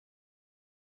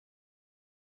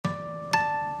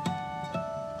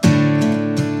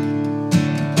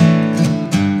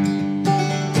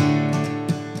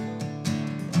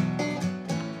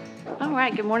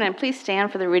right, good morning. Please stand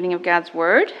for the reading of God's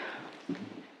Word.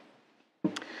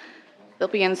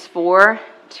 Philippians 4,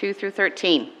 2 through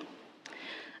 13.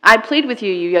 I plead with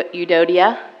you,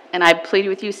 Euodia, and I plead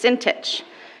with you, Syntyche,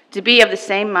 to be of the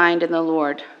same mind in the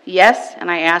Lord. Yes, and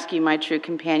I ask you, my true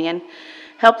companion,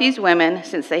 help these women,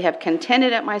 since they have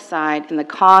contended at my side in the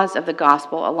cause of the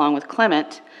gospel, along with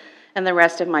Clement and the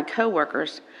rest of my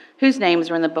co-workers, whose names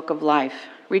are in the book of life.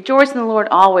 Rejoice in the Lord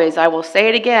always. I will say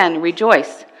it again,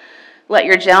 rejoice. Let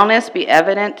your gentleness be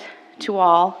evident to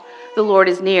all. The Lord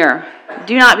is near.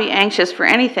 Do not be anxious for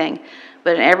anything,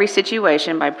 but in every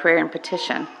situation, by prayer and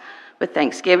petition, with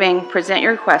thanksgiving, present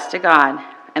your requests to God.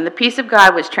 And the peace of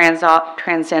God, which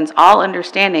transcends all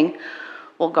understanding,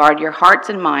 will guard your hearts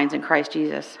and minds in Christ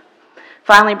Jesus.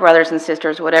 Finally, brothers and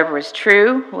sisters, whatever is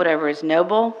true, whatever is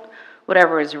noble,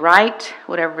 whatever is right,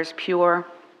 whatever is pure,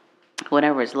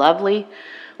 whatever is lovely,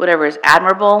 whatever is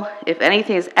admirable, if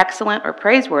anything is excellent or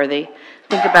praiseworthy,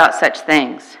 think about such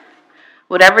things.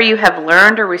 Whatever you have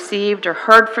learned or received or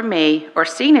heard from me or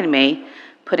seen in me,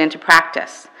 put into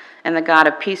practice, and the God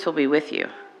of peace will be with you.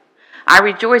 I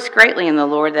rejoice greatly in the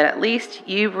Lord that at least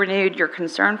you renewed your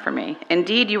concern for me.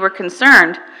 Indeed, you were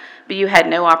concerned, but you had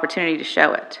no opportunity to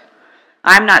show it.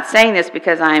 I am not saying this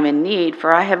because I am in need,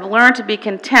 for I have learned to be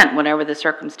content whatever the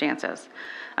circumstances.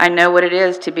 I know what it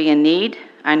is to be in need.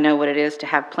 I know what it is to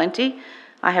have plenty.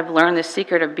 I have learned the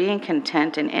secret of being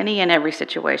content in any and every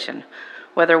situation,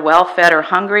 whether well-fed or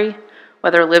hungry,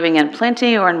 whether living in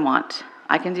plenty or in want.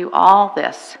 I can do all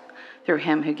this through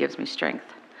him who gives me strength.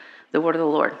 The word of the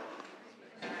Lord.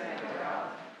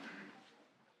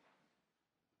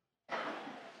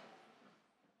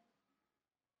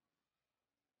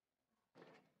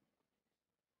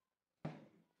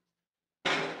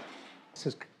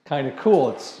 This is kind of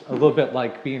cool. It's a little bit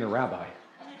like being a rabbi.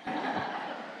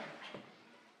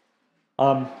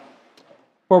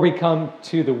 Before we come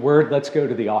to the word, let's go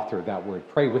to the author of that word.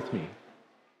 Pray with me.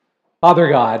 Father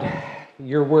God,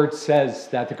 your word says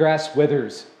that the grass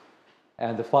withers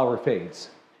and the flower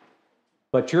fades,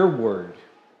 but your word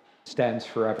stands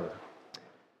forever.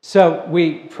 So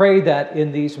we pray that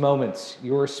in these moments,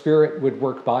 your Spirit would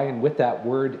work by and with that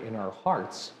word in our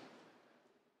hearts,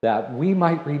 that we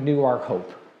might renew our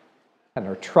hope and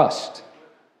our trust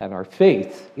and our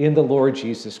faith in the Lord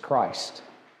Jesus Christ,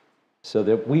 so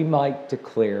that we might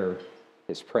declare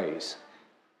his praise.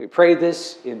 We pray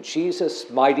this in Jesus'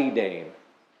 mighty name.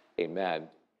 Amen.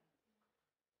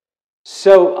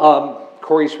 So,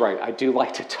 Corey's right. I do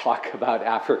like to talk about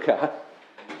Africa.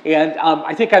 And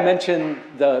I think I mentioned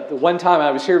the one time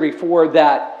I was here before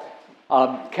that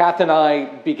Kath and I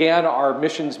began our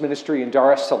missions ministry in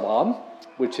Dar es Salaam,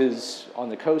 which is on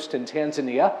the coast in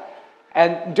Tanzania.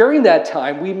 And during that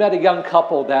time, we met a young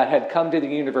couple that had come to the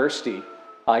university.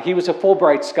 He was a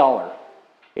Fulbright scholar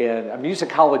and a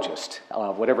musicologist,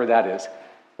 whatever that is.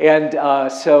 And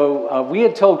so we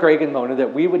had told Greg and Mona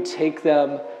that we would take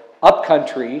them up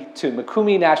country to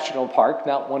Mikumi National Park,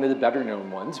 not one of the better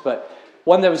known ones, but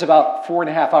one that was about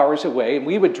 4.5 hours away. And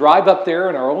we would drive up there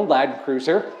in our own Land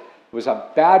Cruiser. It was a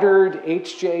battered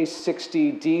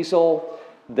HJ60 diesel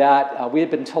that we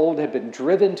had been told had been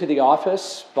driven to the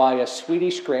office by a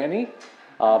Swedish granny.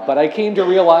 But I came to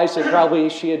realize that probably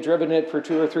she had driven it for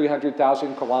 200,000 or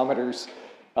 300,000 kilometers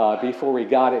before we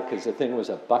got it, because the thing was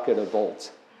a bucket of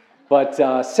bolts.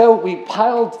 But so we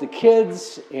piled the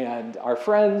kids and our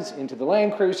friends into the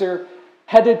Land Cruiser,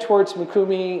 headed towards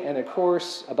Mikumi, and of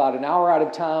course, about an hour out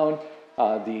of town,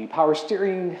 the power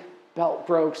steering belt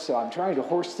broke, so I'm trying to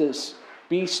horse this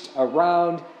beast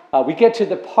around. We get to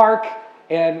the park,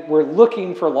 and we're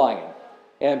looking for lion.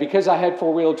 And because I had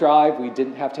four-wheel drive, we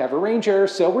didn't have to have a ranger,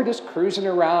 so we're just cruising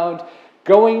around,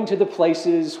 going to the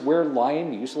places where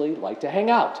lion usually like to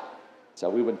hang out. So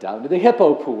we went down to the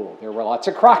hippo pool. There were lots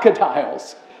of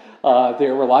crocodiles.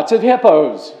 There were lots of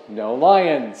hippos, no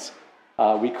lions.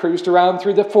 We cruised around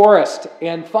through the forest.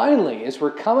 And finally, as we're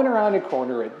coming around a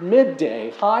corner at midday,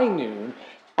 high noon,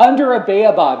 under a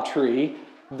baobab tree,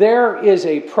 there is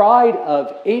a pride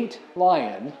of 8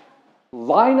 lion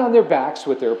lying on their backs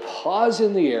with their paws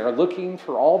in the air, looking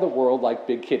for all the world like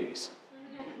big kitties.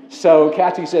 So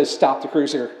Kathy says, stop the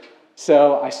cruiser.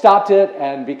 So I stopped it,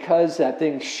 and because that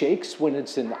thing shakes when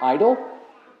it's in idle,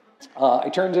 I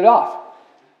turned it off.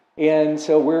 And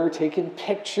so we're taking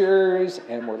pictures,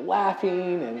 and we're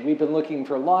laughing, and we've been looking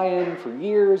for lion for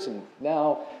years, and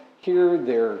now here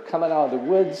they're coming out of the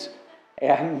woods,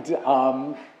 and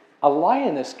a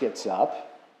lioness gets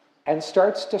up and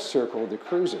starts to circle the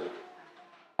cruiser.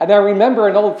 And I remember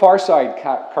an old Far Side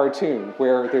cartoon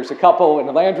where there's a couple in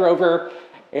a Land Rover,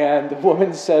 and the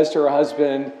woman says to her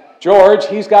husband, George,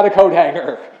 he's got a coat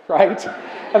hanger, right?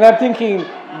 And I'm thinking,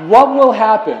 what will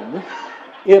happen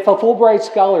if a Fulbright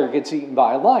scholar gets eaten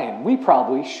by a lion? We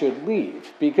probably should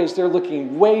leave because they're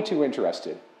looking way too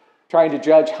interested, trying to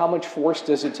judge how much force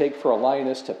does it take for a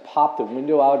lioness to pop the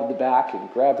window out of the back and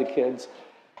grab the kids.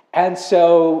 And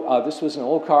so this was an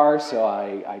old car, so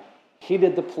I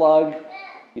heated the plug.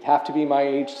 You'd have to be my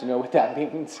age to know what that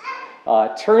means.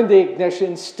 Turned the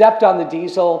ignition, stepped on the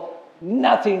diesel.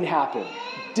 Nothing happened.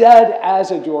 Dead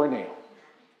as a doornail.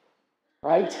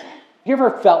 Right? You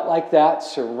ever felt like that,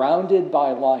 surrounded by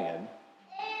a lion,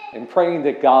 and praying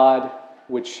that God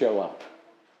would show up?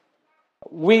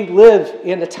 We live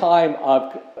in a time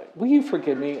of, will you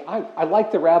forgive me? I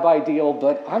like the rabbi deal,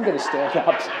 but I'm going to stand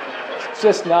up. It's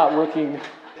just not working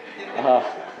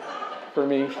for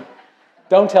me.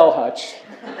 Don't tell Hutch.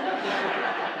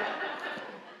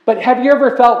 But have you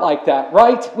ever felt like that,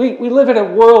 right? We live in a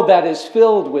world that is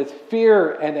filled with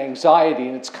fear and anxiety,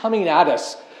 and it's coming at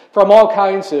us from all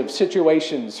kinds of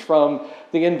situations, from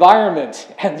the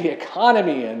environment and the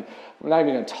economy, and we're not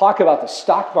even going to talk about the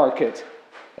stock market,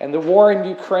 and the war in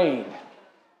Ukraine,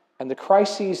 and the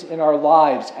crises in our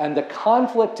lives, and the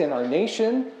conflict in our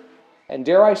nation, and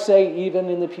dare I say, even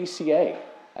in the PCA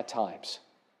at times.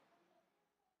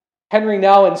 Henry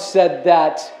Nouwen said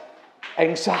that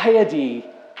anxiety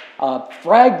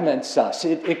fragments us.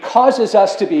 It causes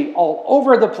us to be all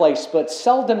over the place, but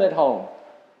seldom at home.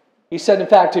 He said, in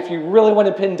fact, if you really want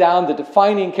to pin down the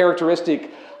defining characteristic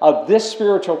of this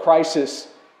spiritual crisis,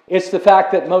 it's the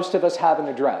fact that most of us have an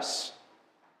address,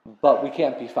 but we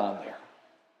can't be found there.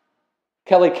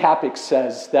 Kelly Kapic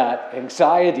says that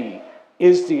anxiety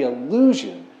is the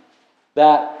illusion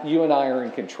that you and I are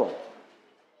in control.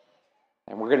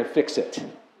 And we're going to fix it.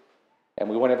 And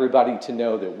we want everybody to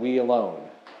know that we alone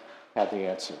have the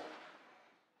answer.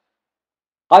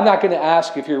 I'm not going to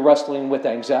ask if you're wrestling with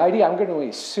anxiety. I'm going to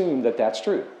assume that that's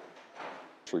true.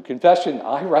 True confession,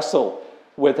 I wrestle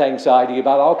with anxiety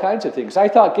about all kinds of things. I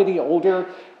thought getting older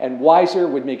and wiser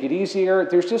would make it easier.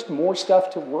 There's just more stuff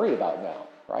to worry about now,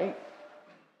 right?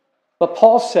 But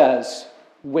Paul says,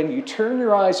 when you turn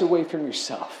your eyes away from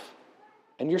yourself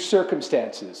and your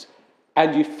circumstances,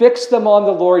 and you fix them on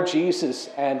the Lord Jesus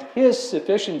and his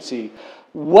sufficiency,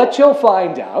 what you'll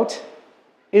find out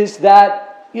is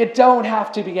that you don't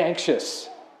have to be anxious.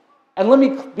 And let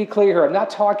me be clear here, I'm not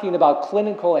talking about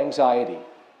clinical anxiety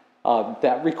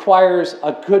that requires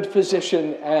a good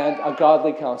physician and a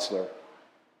godly counselor.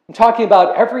 I'm talking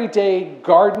about everyday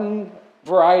garden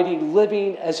variety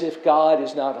living as if God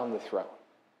is not on the throne,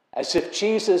 as if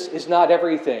Jesus is not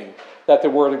everything that the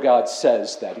Word of God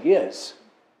says that he is.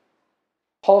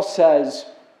 Paul says,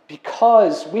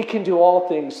 because we can do all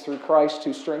things through Christ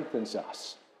who strengthens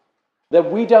us,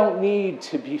 that we don't need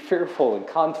to be fearful in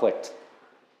conflict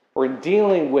or in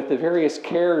dealing with the various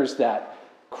cares that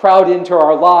crowd into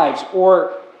our lives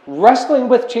or wrestling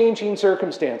with changing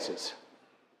circumstances.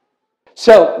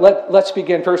 So let's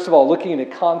begin, first of all, looking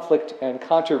at conflict and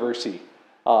controversy.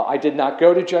 I did not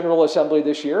go to General Assembly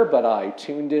this year, but I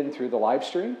tuned in through the live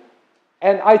stream.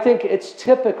 And I think it's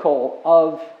typical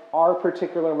of our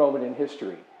particular moment in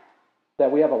history that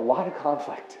we have a lot of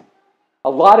conflict, a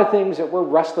lot of things that we're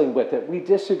wrestling with that we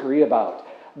disagree about.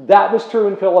 That was true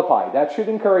in Philippi. That should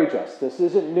encourage us. This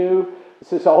isn't new. This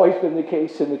has always been the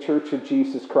case in the Church of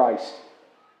Jesus Christ.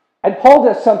 And Paul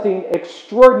does something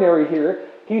extraordinary here.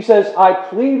 He says, I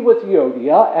plead with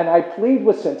Euodia and I plead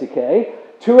with Syntyche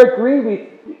to agree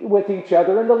with each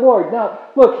other in the Lord. Now,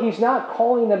 look, he's not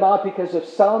calling them out because of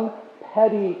some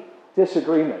petty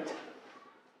disagreement.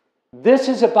 This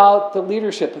is about the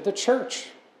leadership of the church.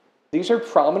 These are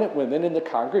prominent women in the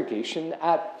congregation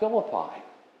at Philippi.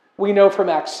 We know from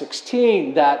Acts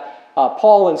 16 that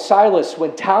Paul and Silas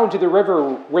went down to the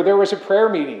river where there was a prayer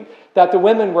meeting that the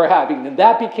women were having, and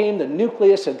that became the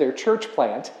nucleus of their church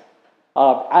plant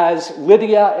as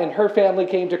Lydia and her family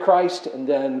came to Christ. And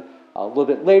then a little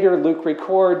bit later, Luke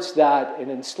records that an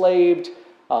enslaved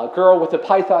girl with a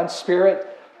python spirit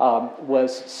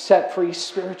was set free,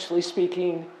 spiritually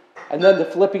speaking. And then the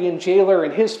Philippian jailer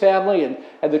and his family,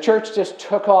 and the church just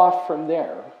took off from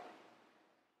there.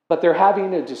 But they're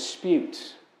having a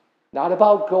dispute, not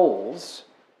about goals,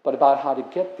 but about how to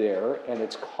get there, and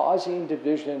it's causing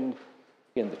division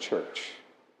in the church.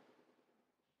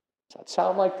 Does that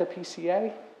sound like the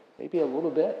PCA? Maybe a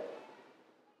little bit.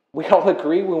 We all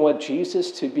agree we want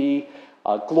Jesus to be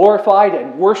glorified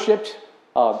and worshipped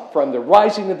from the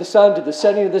rising of the sun to the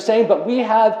setting of the same, but we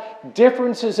have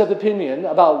differences of opinion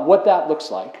about what that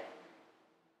looks like,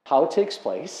 how it takes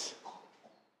place,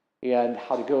 and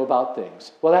how to go about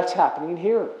things. Well, that's happening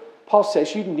here. Paul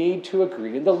says you need to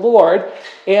agree in the Lord,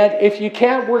 and if you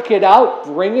can't work it out,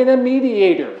 bring in a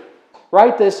mediator.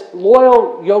 right? This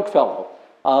loyal yoke fellow.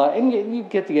 And you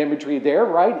get the imagery there,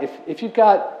 right? If you've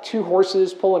got two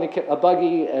horses pulling a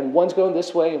buggy and one's going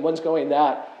this way and one's going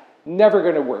that, never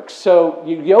going to work. So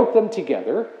you yoke them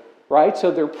together, right?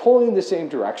 So they're pulling the same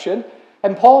direction.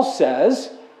 And Paul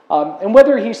says, and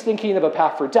whether he's thinking of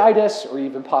Epaphroditus or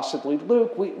even possibly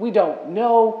Luke, we don't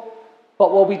know.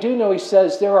 But what we do know, he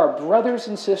says, there are brothers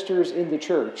and sisters in the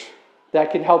church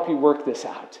that can help you work this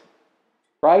out,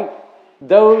 right?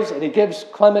 Those, and he gives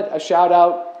Clement a shout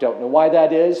out, don't know why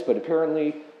that is, but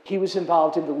apparently he was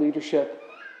involved in the leadership.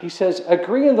 He says,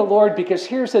 agree in the Lord, because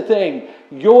here's the thing,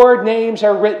 your names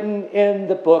are written in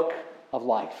the book of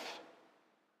life.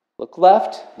 Look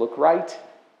left, look right.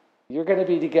 You're going to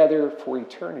be together for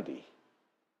eternity,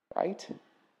 right?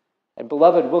 And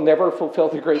beloved, we'll never fulfill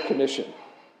the Great Commission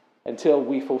until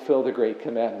we fulfill the Great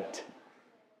Commandment.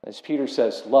 As Peter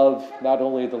says, love not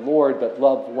only the Lord, but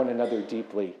love one another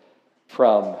deeply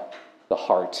from the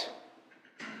heart.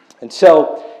 And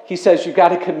so he says you've got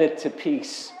to commit to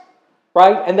peace,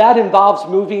 right? And that involves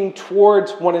moving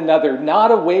towards one another,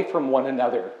 not away from one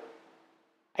another.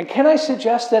 And can I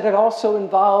suggest that it also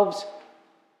involves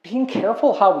being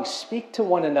careful how we speak to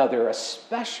one another,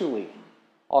 especially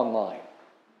online.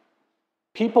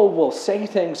 People will say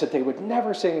things that they would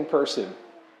never say in person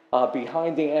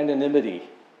behind the anonymity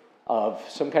of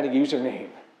some kind of username.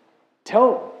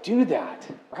 Don't do that,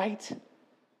 right?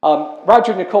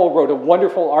 Roger Nicole wrote a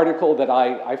wonderful article that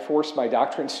I forced my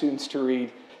doctrine students to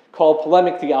read called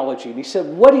Polemic Theology. And he said,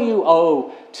 what do you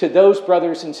owe to those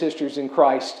brothers and sisters in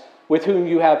Christ with whom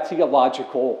you have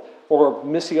theological or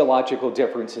missiological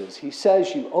differences? He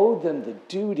says you owe them the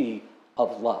duty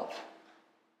of love.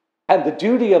 And the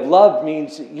duty of love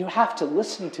means that you have to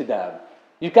listen to them.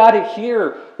 You've got to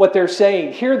hear what they're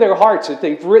saying, hear their hearts. If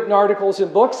they've written articles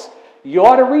and books, you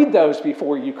ought to read those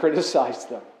before you criticize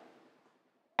them.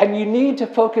 And you need to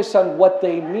focus on what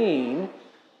they mean,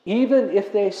 even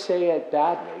if they say it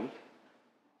badly.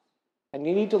 And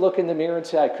you need to look in the mirror and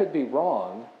say, I could be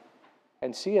wrong,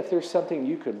 and see if there's something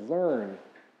you could learn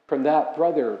from that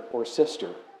brother or sister.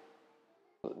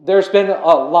 There's been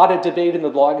a lot of debate in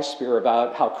the blogosphere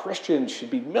about how Christians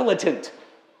should be militant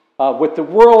with the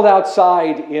world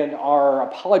outside in our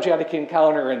apologetic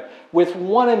encounter and with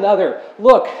one another.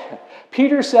 Look,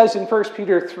 Peter says in 1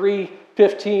 Peter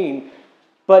 3:15,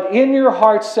 but in your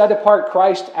hearts set apart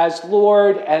Christ as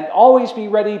Lord, and always be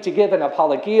ready to give an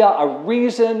apologia, a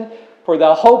reason for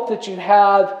the hope that you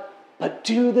have, but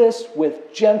do this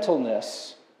with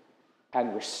gentleness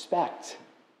and respect.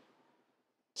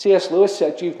 C.S. Lewis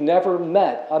said, you've never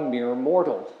met a mere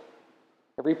mortal.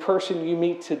 Every person you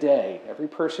meet today, every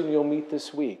person you'll meet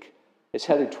this week is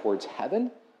headed towards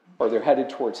heaven or they're headed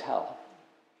towards hell.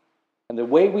 And the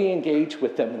way we engage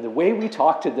with them and the way we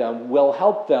talk to them will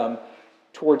help them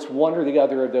towards one or the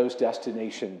other of those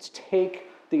destinations. Take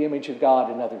the image of God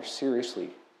and others seriously,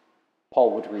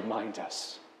 Paul would remind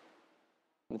us.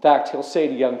 In fact, he'll say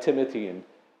to young Timothy in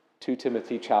 2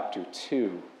 Timothy chapter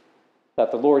 2 that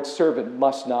the Lord's servant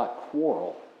must not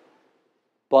quarrel,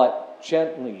 but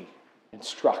gently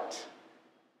instruct,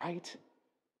 right?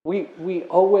 We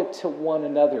owe it to one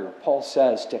another, Paul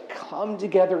says, to come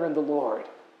together in the Lord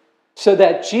so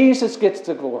that Jesus gets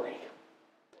the glory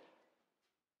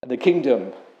and the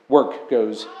kingdom work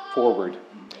goes forward.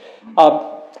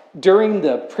 During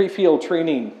the pre-field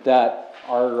training that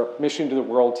our Mission to the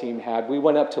World team had, we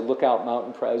went up to Lookout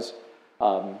Mountain Pres,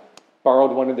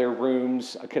 borrowed one of their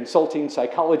rooms. A consulting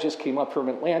psychologist came up from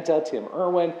Atlanta, Tim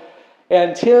Irwin,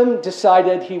 and Tim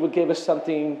decided he would give us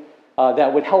something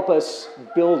that would help us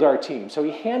build our team. So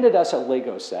he handed us a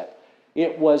Lego set.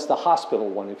 It was the hospital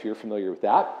one, if you're familiar with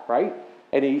that, right?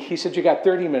 And he said, you got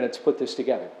 30 minutes to put this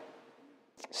together.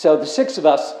 So the 6 of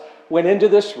us went into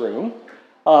this room.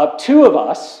 2 of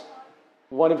us,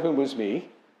 one of whom was me,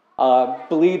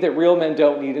 believed that real men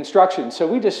don't need instructions. So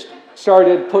we just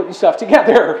started putting stuff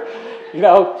together.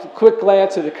 Quick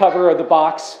glance at the cover of the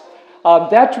box.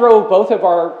 That drove both of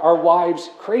our wives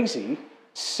crazy.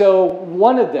 So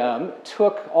one of them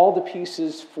took all the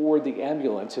pieces for the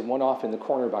ambulance and went off in the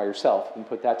corner by herself and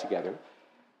put that together.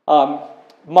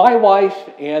 My wife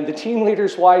and the team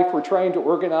leader's wife were trying to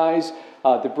organize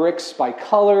the bricks by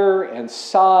color and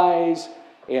size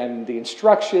and the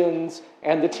instructions,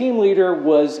 and the team leader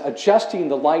was adjusting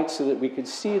the lights so that we could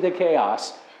see the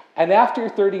chaos. And after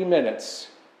 30 minutes,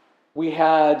 we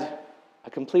had a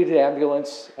completed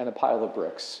ambulance and a pile of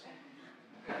bricks.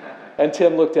 And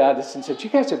Tim looked at us and said, you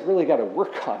guys have really got to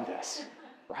work on this,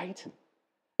 right?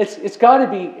 It's got to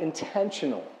be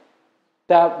intentional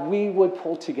that we would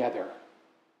pull together.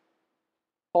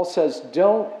 Paul says,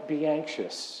 don't be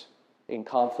anxious in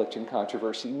conflict and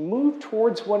controversy. Move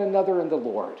towards one another in the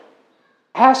Lord.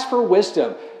 Ask for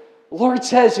wisdom. The Lord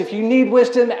says, if you need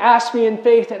wisdom, ask me in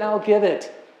faith and I'll give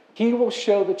it. He will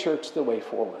show the church the way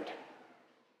forward.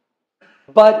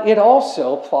 But it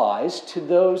also applies to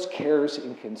those cares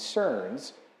and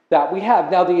concerns that we have.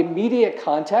 Now, the immediate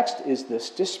context is this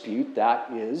dispute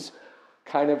that is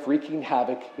kind of wreaking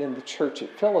havoc in the church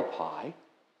at Philippi.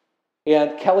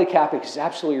 And Kelly Kapic is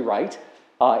absolutely right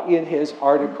in his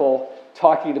article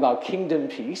talking about kingdom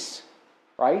peace,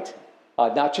 right?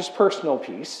 Not just personal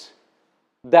peace.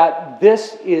 That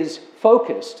this is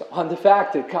focused on the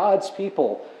fact that God's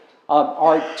people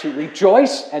are to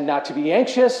rejoice and not to be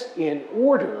anxious in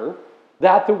order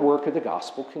that the work of the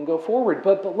gospel can go forward.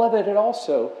 But beloved, it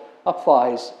also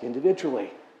applies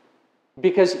individually.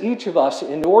 Because each of us,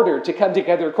 in order to come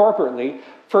together corporately,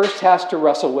 first has to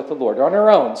wrestle with the Lord on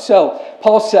our own. So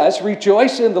Paul says,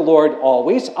 rejoice in the Lord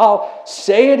always. I'll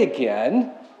say it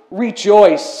again,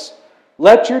 rejoice.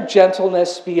 Let your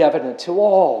gentleness be evident to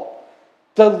all.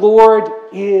 The Lord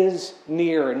is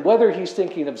near. And whether he's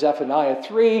thinking of Zephaniah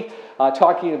 3,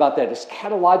 talking about that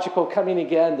eschatological coming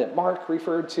again that Mark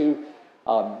referred to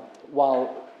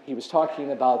while he was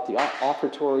talking about the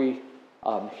offertory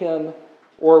hymn,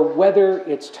 or whether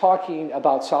it's talking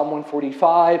about Psalm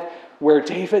 145, where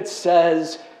David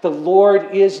says, the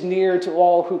Lord is near to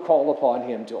all who call upon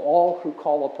him, to all who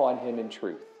call upon him in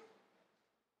truth.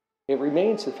 It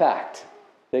remains the fact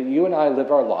that you and I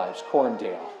live our lives,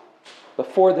 Corndale,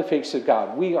 before the face of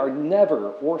God. We are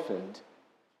never orphaned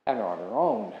and on our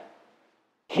own.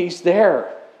 He's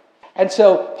there. And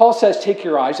so Paul says, take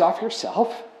your eyes off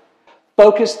yourself,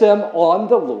 focus them on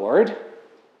the Lord,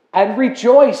 and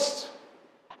rejoice.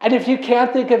 And if you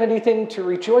can't think of anything to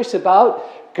rejoice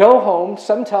about, go home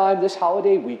sometime this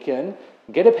holiday weekend,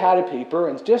 get a pad of paper,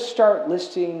 and just start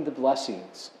listing the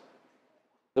blessings,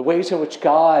 the ways in which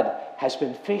God has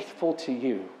been faithful to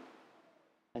you,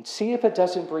 and see if it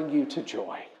doesn't bring you to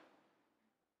joy.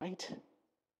 Right?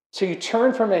 So you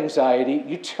turn from anxiety,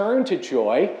 you turn to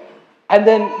joy, and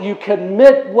then you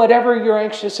commit whatever you're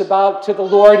anxious about to the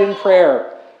Lord in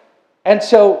prayer. And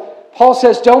so Paul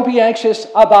says, don't be anxious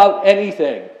about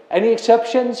anything. Any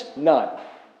exceptions? None.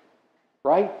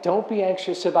 Right? Don't be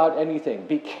anxious about anything.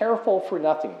 Be careful for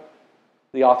nothing,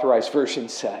 the Authorized Version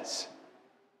says.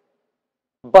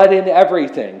 But in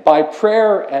everything, by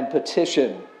prayer and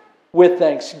petition, with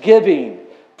thanksgiving,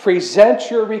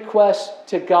 present your requests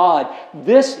to God.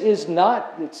 This is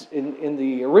not, it's in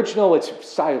the original, it's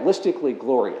stylistically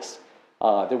glorious.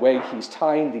 The way he's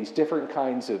tying these different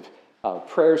kinds of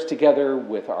prayers together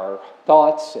with our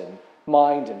thoughts and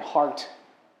mind and heart.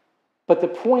 But the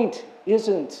point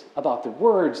isn't about the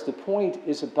words. The point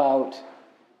is about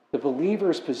the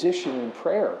believer's position in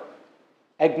prayer,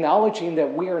 acknowledging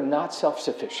that we are not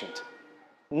self-sufficient,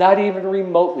 not even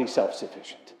remotely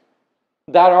self-sufficient,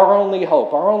 that our only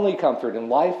hope, our only comfort in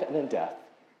life and in death,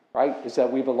 right, is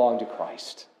that we belong to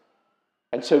Christ.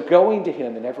 And so going to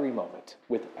him in every moment,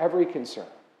 with every concern,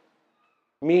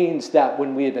 means that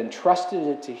when we have entrusted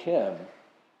it to him,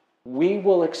 we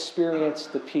will experience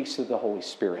the peace of the Holy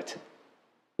Spirit.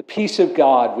 The peace of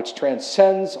God, which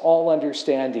transcends all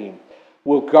understanding,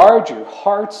 will guard your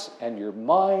hearts and your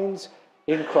minds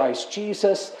in Christ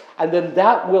Jesus, and then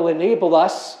that will enable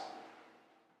us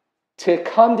to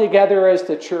come together as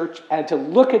the church and to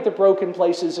look at the broken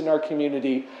places in our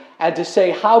community and to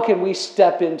say, how can we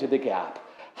step into the gap?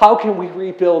 How can we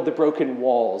rebuild the broken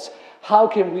walls? How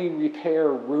can we repair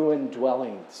ruined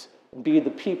dwellings and be the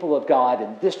people of God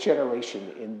in this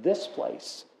generation, in this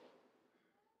place,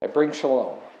 and bring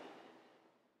shalom?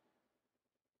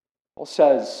 Paul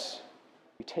says,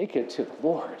 you take it to the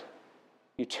Lord.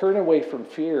 You turn away from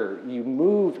fear. You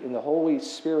move in the Holy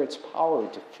Spirit's power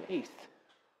to faith.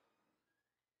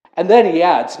 And then he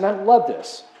adds, and I love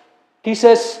this, he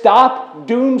says, stop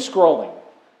doom scrolling.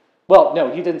 Well,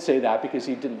 no, he didn't say that because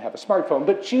he didn't have a smartphone,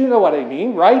 but you know what I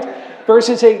mean, right?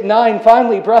 Verses 8 and 9,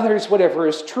 finally, brothers, whatever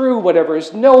is true, whatever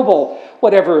is noble,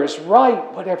 whatever is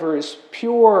right, whatever is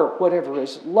pure, whatever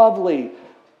is lovely,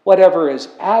 whatever is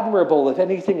admirable, if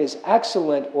anything is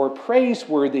excellent or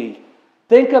praiseworthy,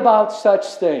 think about such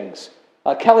things.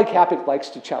 Kelly Kapic likes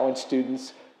to challenge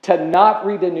students to not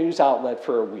read a news outlet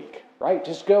for a week, right?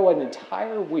 Just go an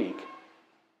entire week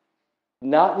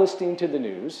not listening to the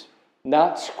news,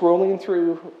 not scrolling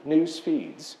through news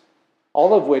feeds,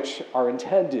 all of which are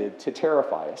intended to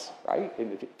terrify us, right?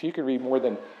 And if you can read more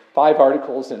than 5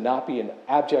 articles and not be in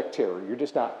abject terror, you're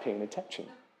just not paying attention.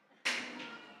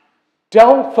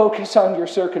 Don't focus on your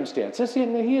circumstances.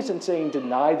 He isn't saying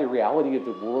deny the reality of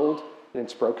the world and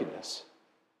its brokenness,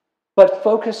 but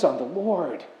focus on the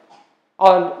Lord,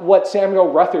 on what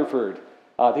Samuel Rutherford,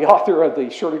 the author of the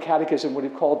Shorter Catechism, would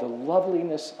have called the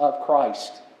loveliness of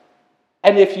Christ.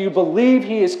 And if you believe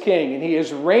he is king and he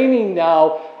is reigning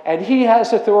now and he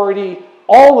has authority,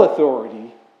 all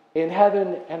authority in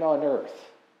heaven and on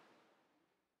earth,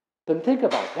 then think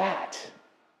about that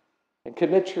and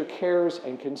commit your cares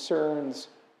and concerns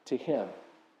to him.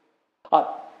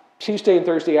 Tuesday and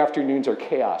Thursday afternoons are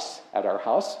chaos at our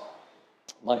house.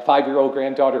 My 5-year-old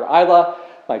granddaughter Isla,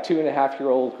 my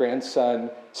 2.5-year-old grandson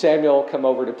Samuel come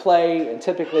over to play, and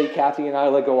typically Kathy and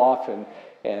Isla go off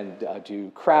and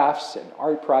do crafts and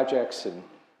art projects and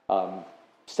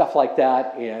stuff like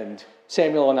that, and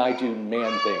Samuel and I do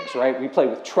man things, right? We play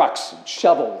with trucks and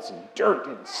shovels and dirt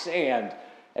and sand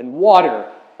and water,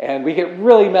 and we get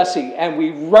really messy, and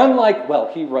we run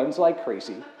he runs like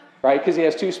crazy, right? Because he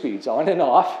has 2 speeds, on and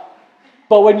off.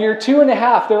 But when you're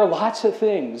 2.5, there are lots of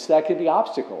things that could be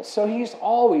obstacles. So he's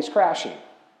always crashing.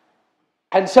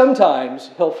 And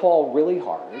sometimes he'll fall really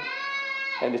hard,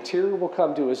 and a tear will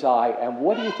come to his eye, and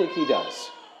what do you think he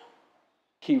does?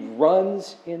 He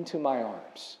runs into my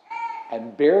arms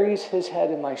and buries his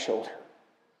head in my shoulder.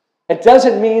 It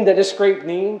doesn't mean that a scraped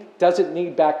knee doesn't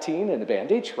need Bactine and a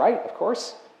bandage, right? Of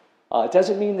course. It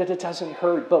doesn't mean that it doesn't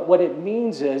hurt, but what it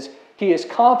means is he is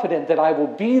confident that I will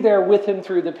be there with him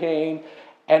through the pain,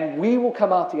 and we will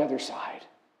come out the other side.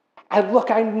 And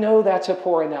look, I know that's a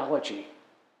poor analogy,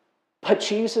 but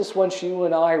Jesus wants you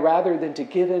and I, rather than to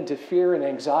give in to fear and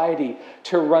anxiety,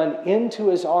 to run into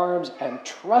his arms and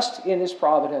trust in his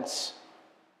providence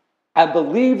and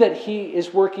believe that he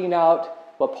is working out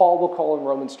what Paul will call in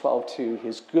Romans 12:2,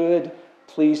 his good,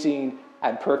 pleasing,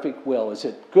 and perfect will. Is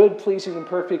it good, pleasing, and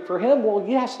perfect for him? Well,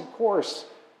 yes, of course.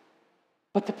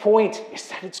 But the point is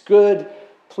that it's good,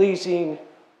 pleasing,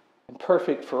 and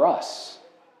perfect for us.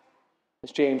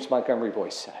 As James Montgomery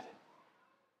Boyce said,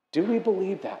 do we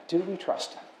believe that? Do we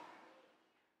trust him?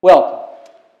 Well,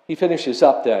 he finishes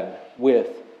up then with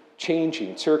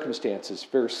changing circumstances,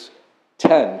 verse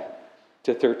 10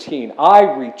 to 13. I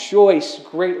rejoice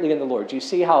greatly in the Lord. Do you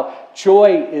see how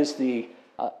joy is the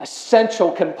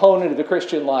essential component of the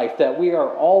Christian life, that we are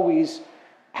always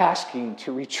asking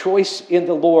to rejoice in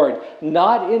the Lord,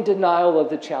 not in denial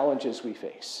of the challenges we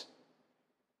face,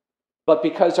 but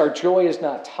because our joy is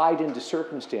not tied into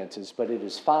circumstances, but it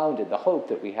is found in the hope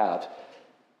that we have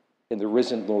in the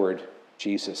risen Lord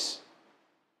Jesus.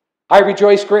 I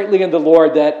rejoice greatly in the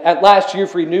Lord that at last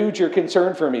you've renewed your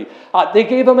concern for me. They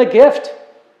gave him a gift.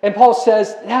 And Paul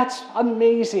says, that's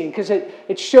amazing, because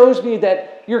it shows me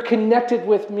that you're connected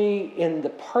with me in the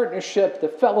partnership, the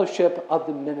fellowship of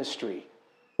the ministry.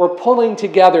 We're pulling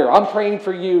together. I'm praying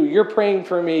for you. You're praying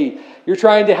for me. You're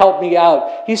trying to help me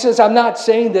out. He says, I'm not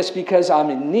saying this because I'm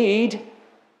in need,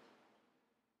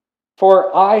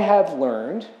 for I have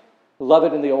learned, love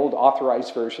it in the old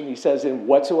Authorized Version, he says, in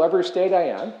whatsoever state I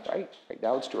am, right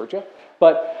now it's Georgia,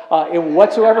 but in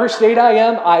whatsoever state I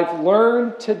am, I've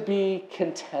learned to be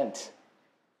content.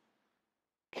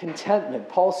 Contentment.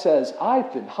 Paul says,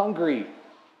 I've been hungry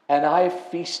and I've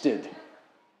feasted.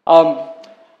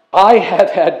 I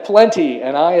have had plenty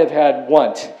and I have had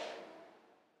want.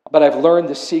 But I've learned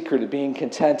the secret of being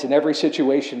content in every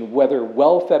situation, whether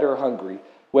well-fed or hungry,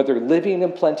 whether living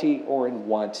in plenty or in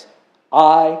want.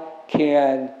 I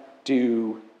can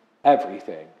do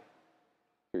everything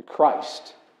through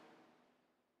Christ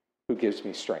who gives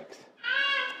me strength.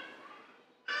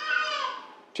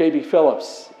 J.B.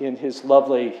 Phillips, in his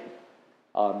lovely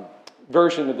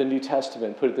version of the New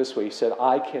Testament, put it this way. He said,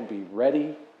 I can be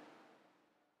ready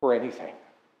for anything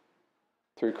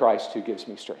through Christ who gives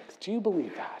me strength. Do you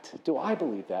believe that? Do I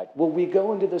believe that? Will we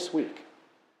go into this week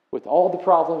with all the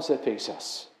problems that face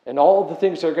us and all the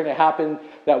things that are going to happen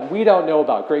that we don't know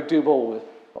about? Greg Dubel,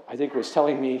 I think, was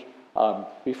telling me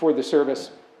before the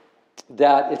service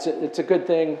that it's a good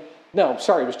thing. No,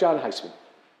 sorry, it was John Heisman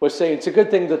was saying it's a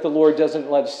good thing that the Lord doesn't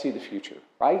let us see the future,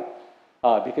 right?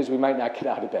 Because we might not get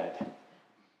out of bed.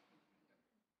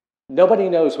 Nobody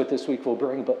knows what this week will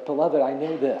bring, but beloved, I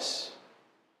know this.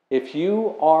 If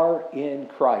you are in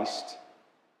Christ,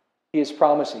 he has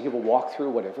promised that he will walk through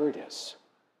whatever it is.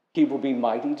 He will be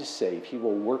mighty to save. He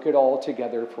will work it all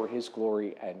together for his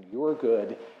glory and your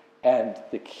good. And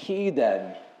the key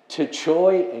then to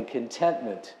joy and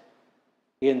contentment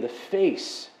in the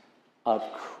face of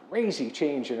crazy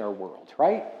change in our world,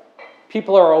 right?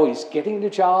 People are always getting a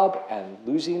job and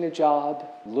losing a job,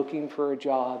 looking for a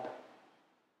job,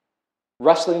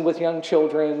 wrestling with young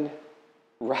children,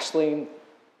 wrestling.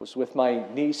 Was with my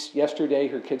niece yesterday.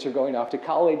 Her kids are going off to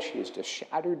college. She is just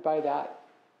shattered by that.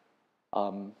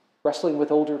 wrestling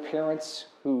with older parents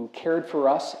who cared for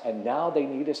us, and now they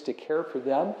need us to care for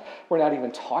them. We're not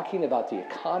even talking about the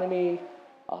economy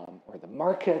or the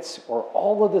markets or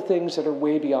all of the things that are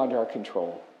way beyond our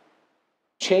control.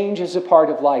 Change is a part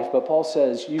of life, but Paul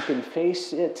says you can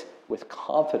face it with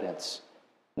confidence,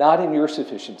 not in your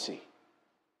sufficiency,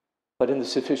 but in the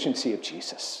sufficiency of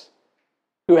Jesus,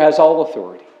 who has all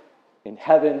authority in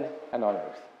heaven and on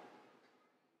earth.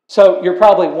 So you're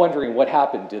probably wondering what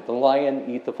happened. Did the lion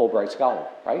eat the Fulbright scholar,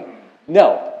 right?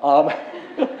 No.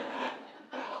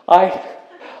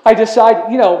 I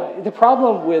decided, the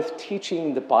problem with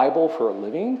teaching the Bible for a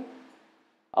living,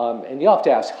 and you'll have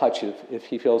to ask Hutch if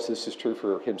he feels this is true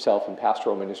for himself in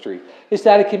pastoral ministry, is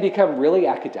that it can become really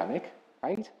academic,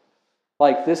 right?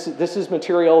 Like this is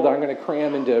material that I'm going to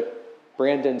cram into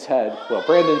Brandon's head. Well,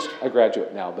 Brandon's a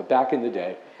graduate now, but back in the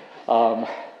day.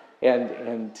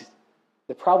 And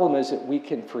the problem is that we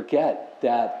can forget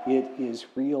that it is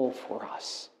real for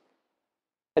us.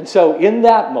 And so in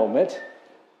that moment,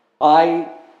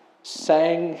 I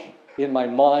sang in my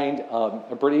mind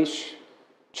a British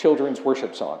children's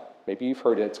worship song. Maybe you've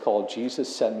heard it. It's called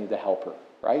Jesus Send Me the Helper,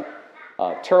 right?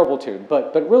 Terrible tune,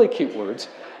 but really cute words.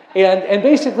 And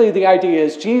basically the idea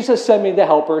is, Jesus send me the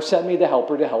helper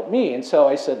to help me. And so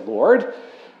I said, Lord,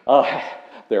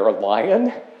 they're a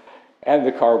lion, and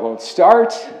the car won't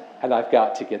start, and I've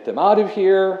got to get them out of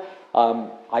here.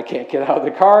 I can't get out of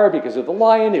the car because of the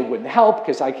lion. It wouldn't help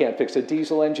because I can't fix a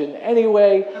diesel engine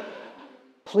anyway.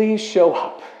 Please show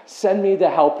up. Send me the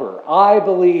helper. I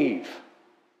believe.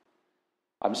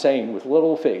 I'm saying with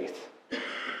little faith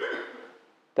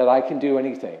that I can do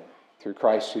anything through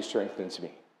Christ who strengthens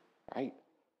me, right?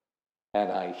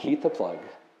 And I heat the plug,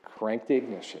 crank the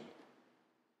ignition,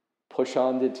 push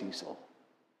on the diesel,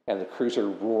 and the cruiser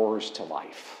roars to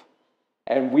life.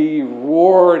 And we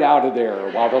roared out of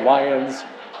there while the lions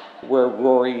were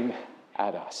roaring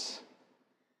at us.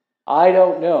 I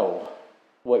don't know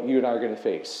what you and I are going to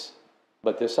face,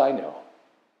 but this I know.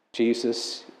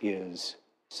 Jesus is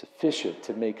sufficient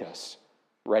to make us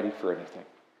ready for anything.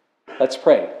 Let's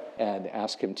pray and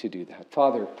ask him to do that.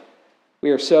 Father, we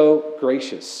are so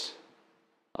gracious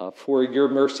for your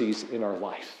mercies in our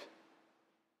life.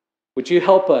 Would you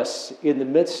help us in the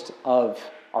midst of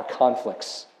our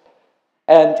conflicts,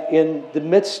 and in the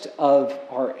midst of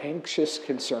our anxious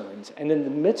concerns, and in the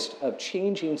midst of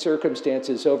changing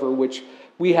circumstances over which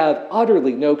we have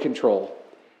utterly no control,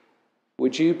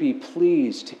 would you be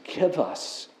pleased to give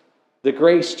us the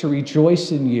grace to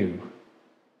rejoice in you,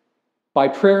 by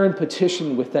prayer and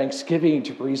petition with thanksgiving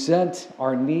to present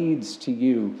our needs to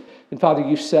you. And Father,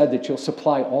 you said that you'll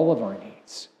supply all of our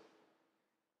needs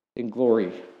in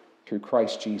glory through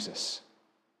Christ Jesus.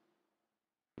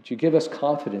 Would you give us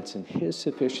confidence in his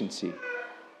sufficiency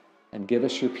and give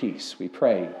us your peace, we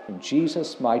pray, in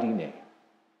Jesus' mighty name.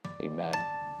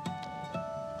 Amen.